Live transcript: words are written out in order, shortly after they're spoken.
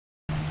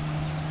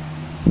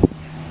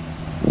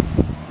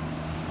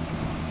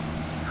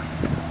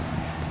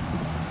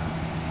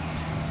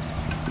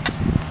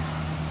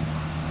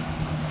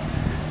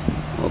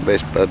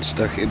best bud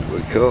stuck into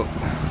a cock.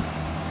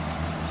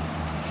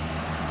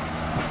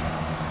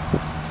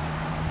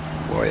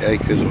 White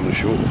acres on a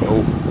short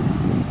pole.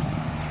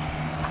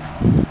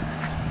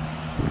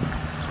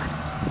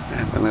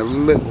 And a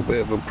little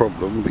bit of a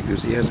problem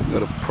because he hasn't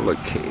got a puller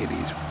kit in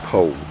his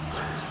pole.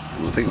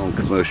 And I think on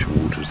commercial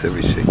waters they're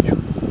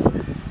essential.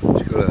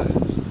 He's got a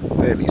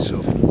fairly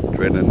soft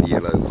Drennan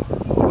yellow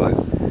hollow,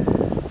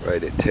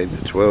 rated at 10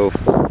 to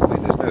 12. I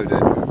mean, there's no danger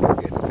of him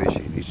getting the fish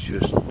in, it's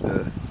just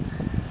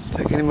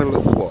taking him a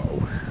little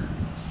while.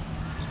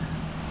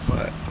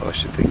 But I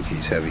should think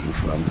he's having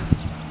fun.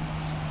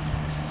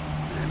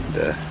 And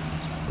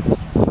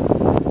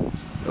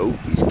oh,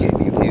 he's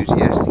getting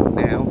enthusiastic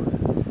now.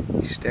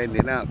 He's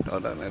standing up. I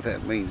don't know if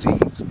that means he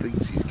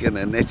thinks he's going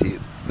to net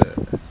it, but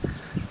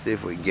see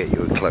if we can get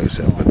you a close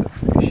up of the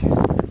fish.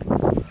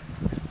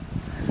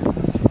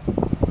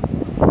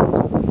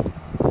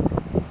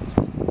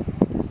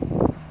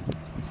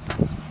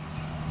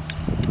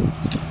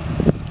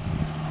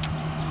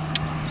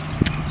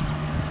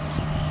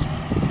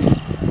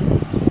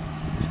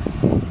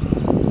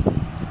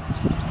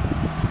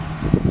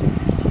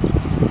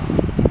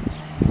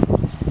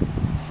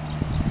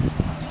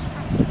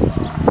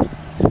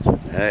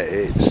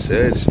 It's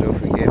surged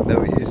off again,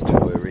 though it is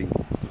tiring.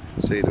 You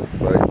can see the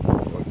float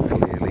quite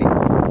clearly.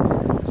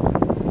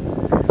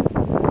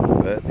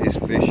 But this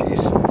fish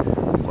is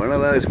one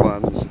of those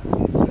ones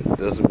that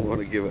doesn't want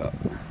to give up.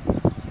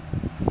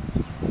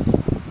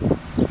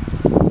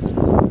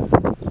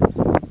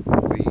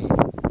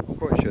 I'm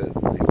quite sure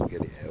he'll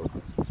get it out.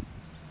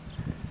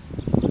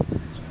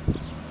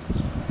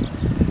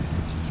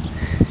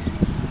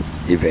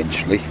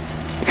 Eventually.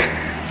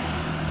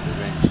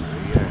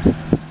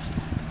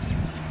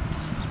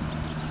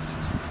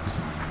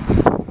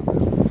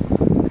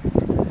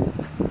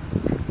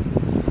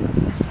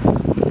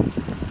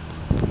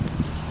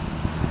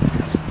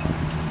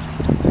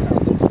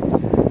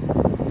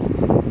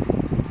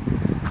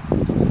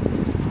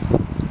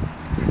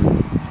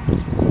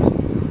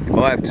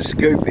 I have to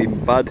scoop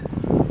him, bud.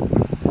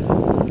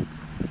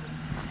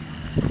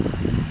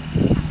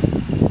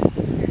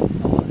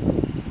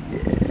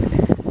 Yeah.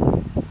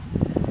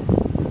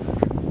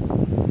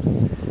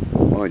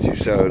 Mind you,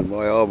 showing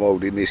my arm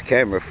holding this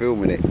camera,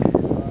 filming it.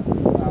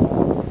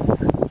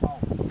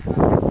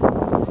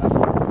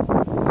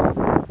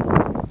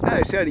 No,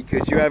 it's only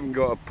because you haven't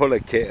got a puller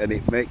kit on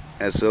it, Mick,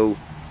 that's all.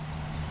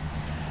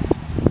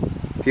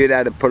 If you'd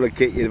had a puller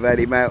kit, you'd have had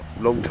him out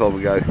a long time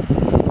ago.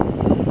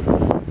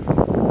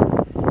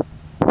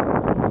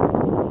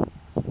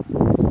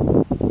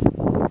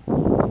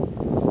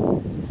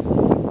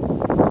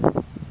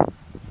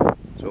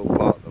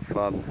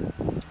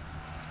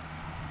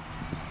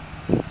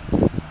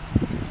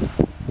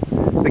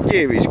 The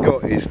gear he's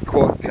got is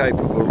quite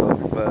capable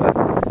of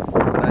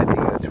landing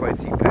a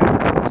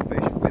 20-pound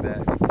fish without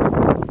any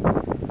problem.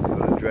 He's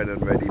got a Drennan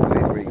ready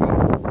bleed rig on,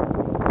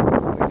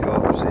 the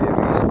carp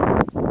series,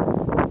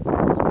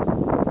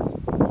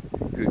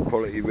 good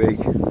quality rig,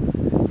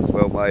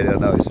 well made. I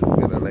know it's not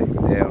going to let him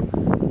down.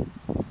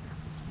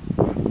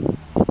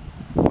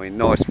 I mean,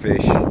 nice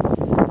fish,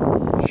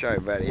 show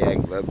about the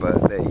angler,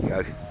 but there you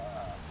go.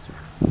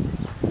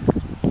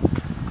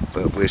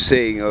 But we're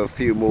seeing a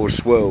few more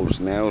swirls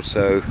now,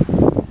 so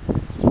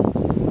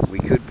we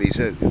could be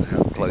so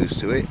close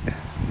to it.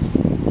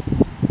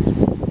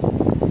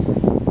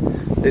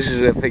 This is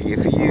the thing,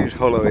 if you use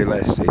hollow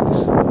elastics,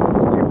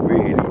 you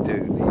really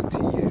do need to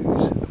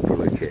use a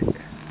puller kit.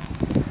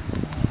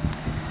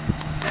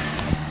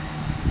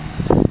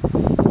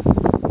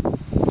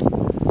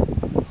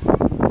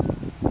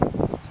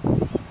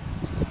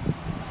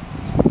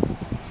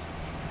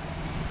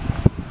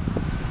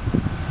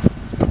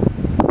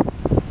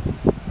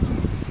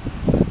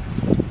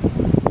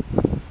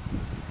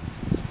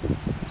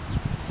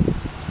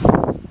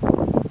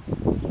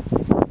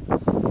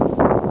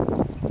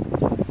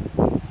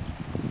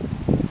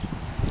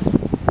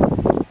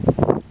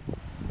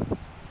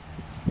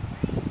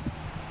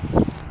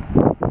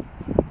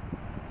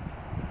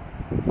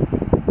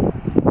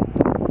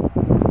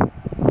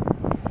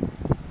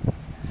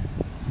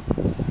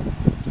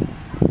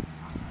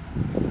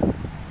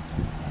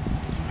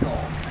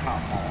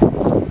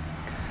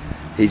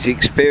 He's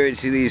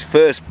experiencing his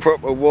first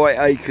proper white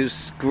acres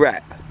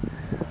scrap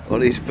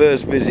on his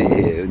first visit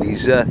here, and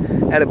he's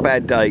had a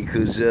bad day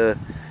because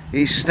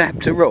he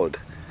snapped a rod.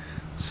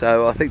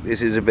 So I think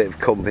this is a bit of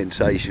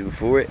compensation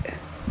for it.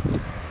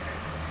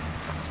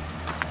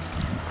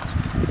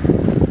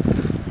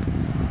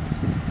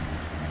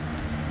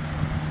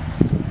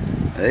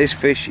 This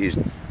fish is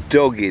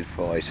dogged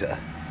fighter.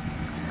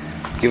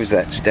 Give us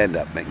that stand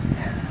up, mate.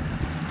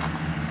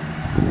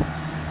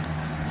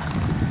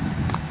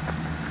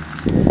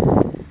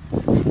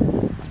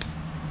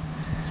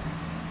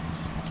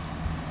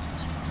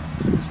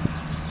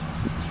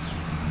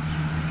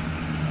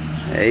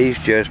 He's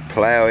just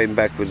ploughing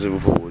backwards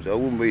and forwards. I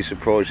wouldn't be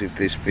surprised if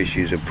this fish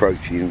is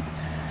approaching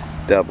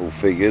double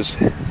figures.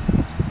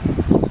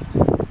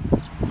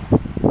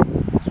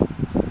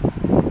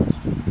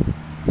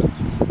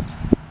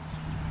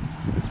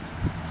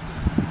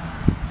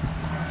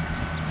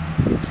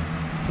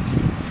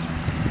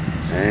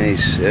 And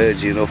he's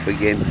surging off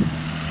again.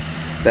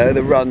 Now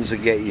the runs are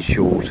getting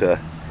shorter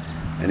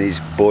and he's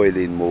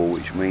boiling more,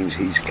 which means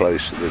he's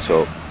close to the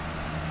top.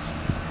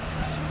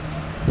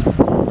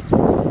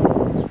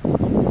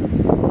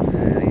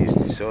 And he's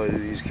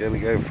decided he's going to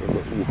go for a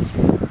little...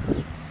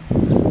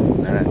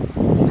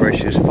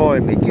 pressure's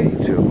finally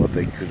getting to him, I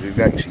think, because we've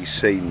actually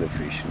seen the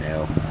fish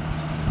now.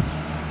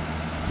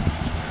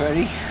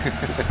 Ready?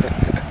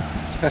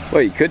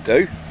 Well, you could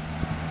do,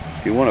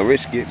 if you want to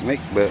risk it,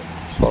 Mick, but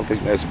I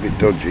think that's a bit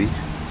dodgy.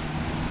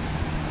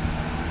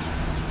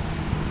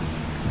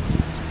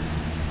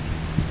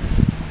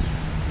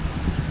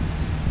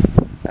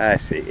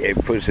 That's it,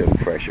 it puts some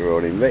pressure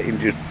on him.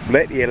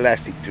 Let the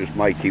elastic just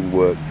make him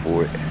work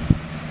for it.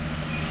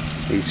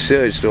 He's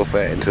surged off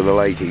out into the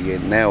lake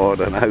again. Now I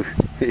don't know.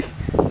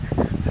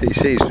 He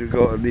seems to have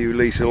got a new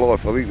lease of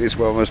life. I think this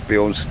one must be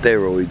on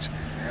steroids.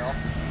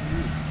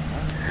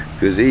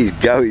 Because he's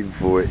going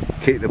for it.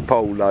 Keep the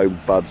pole low,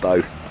 bud,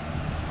 though.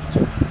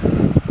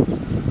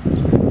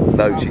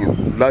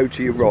 Low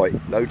to your right.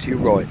 Low to your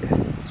right.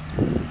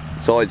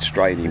 Side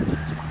strain him.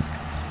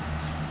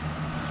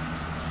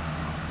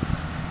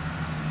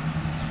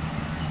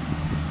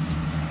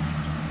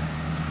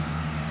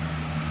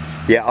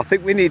 Yeah, I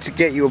think we need to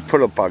get you a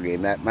puller bug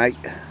in that, mate.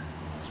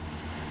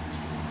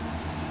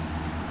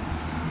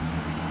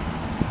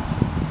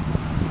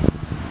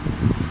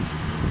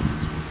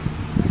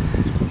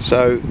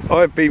 So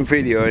I've been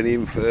videoing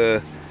him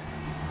for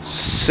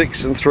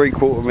 6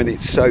 3/4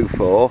 minutes so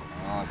far.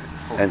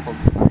 And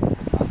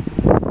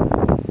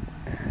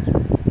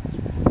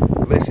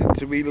listen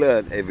to me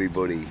learn,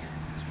 everybody.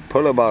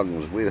 Puller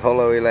bungs with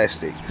hollow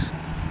elastics.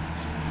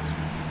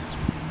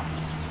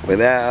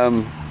 Without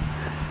them,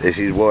 this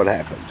is what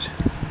happens.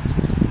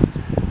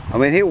 I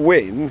mean, he'll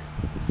win.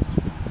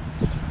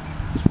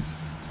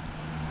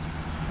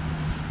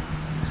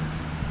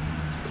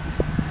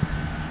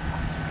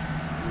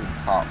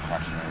 Carp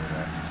crashing over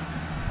there.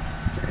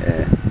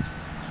 Yeah.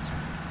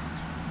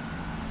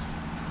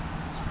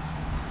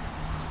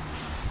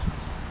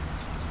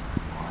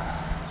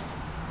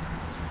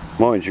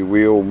 Mind you,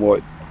 we all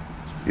might,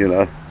 you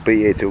know, be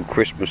here till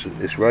Christmas at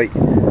this rate.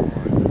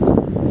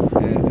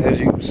 As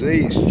you can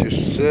see, it's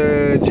just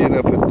surging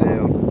up and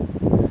down.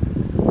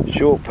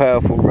 Short,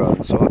 powerful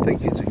run, so I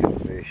think it's a good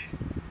fish.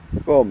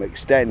 Well, Mick,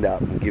 stand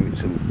up and give it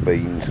some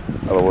beans,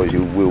 otherwise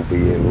you will be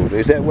here all day.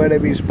 Is that where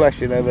they've been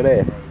splashing over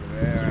there? Over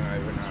there and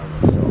over now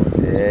the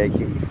side. Yeah,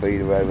 get your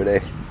feeder over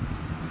there.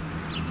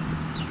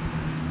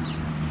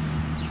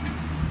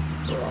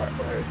 Right,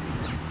 where is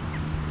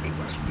he? He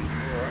must be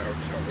right on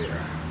top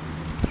here.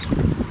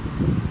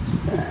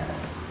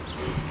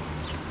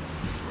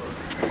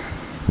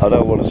 I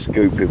don't want to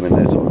scoop him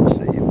unless I can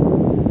see him.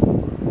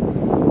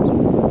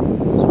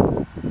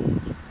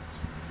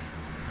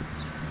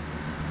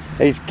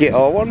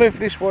 I wonder if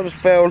this one's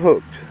foul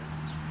hooked.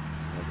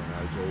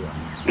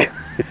 I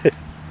don't know.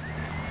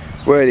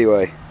 Well,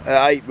 anyway,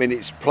 at 8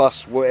 minutes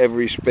plus whatever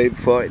he spent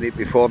fighting it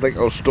before, I think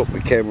I'll stop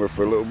the camera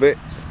for a little bit.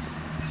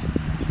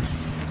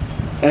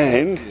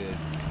 And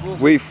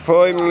we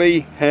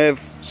finally have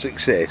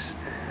success.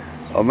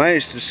 I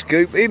managed to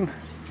scoop him,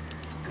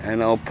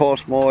 and I'll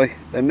pass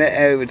the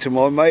net over to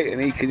my mate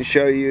and he can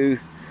show you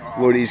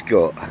what he's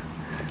got.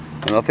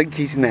 And I think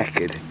he's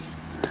knackered.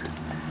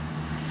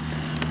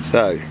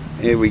 So,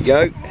 here we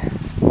go.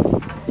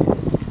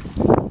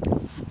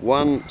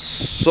 One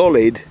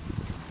solid.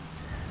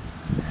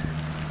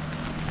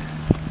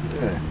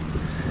 Yeah.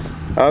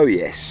 Oh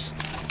yes.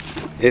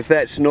 If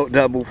that's not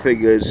double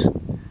figures,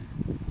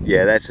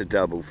 yeah, that's a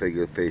double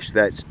figure fish.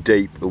 That's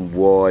deep and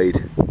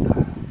wide.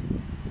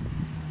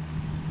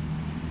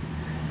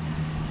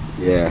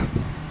 Yeah.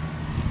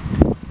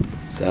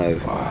 So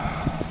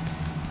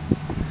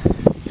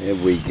there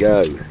we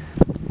go.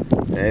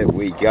 There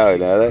we go.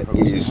 Now that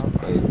is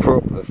a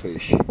proper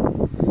fish.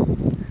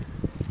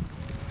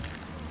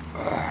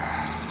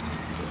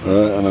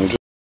 And I'm just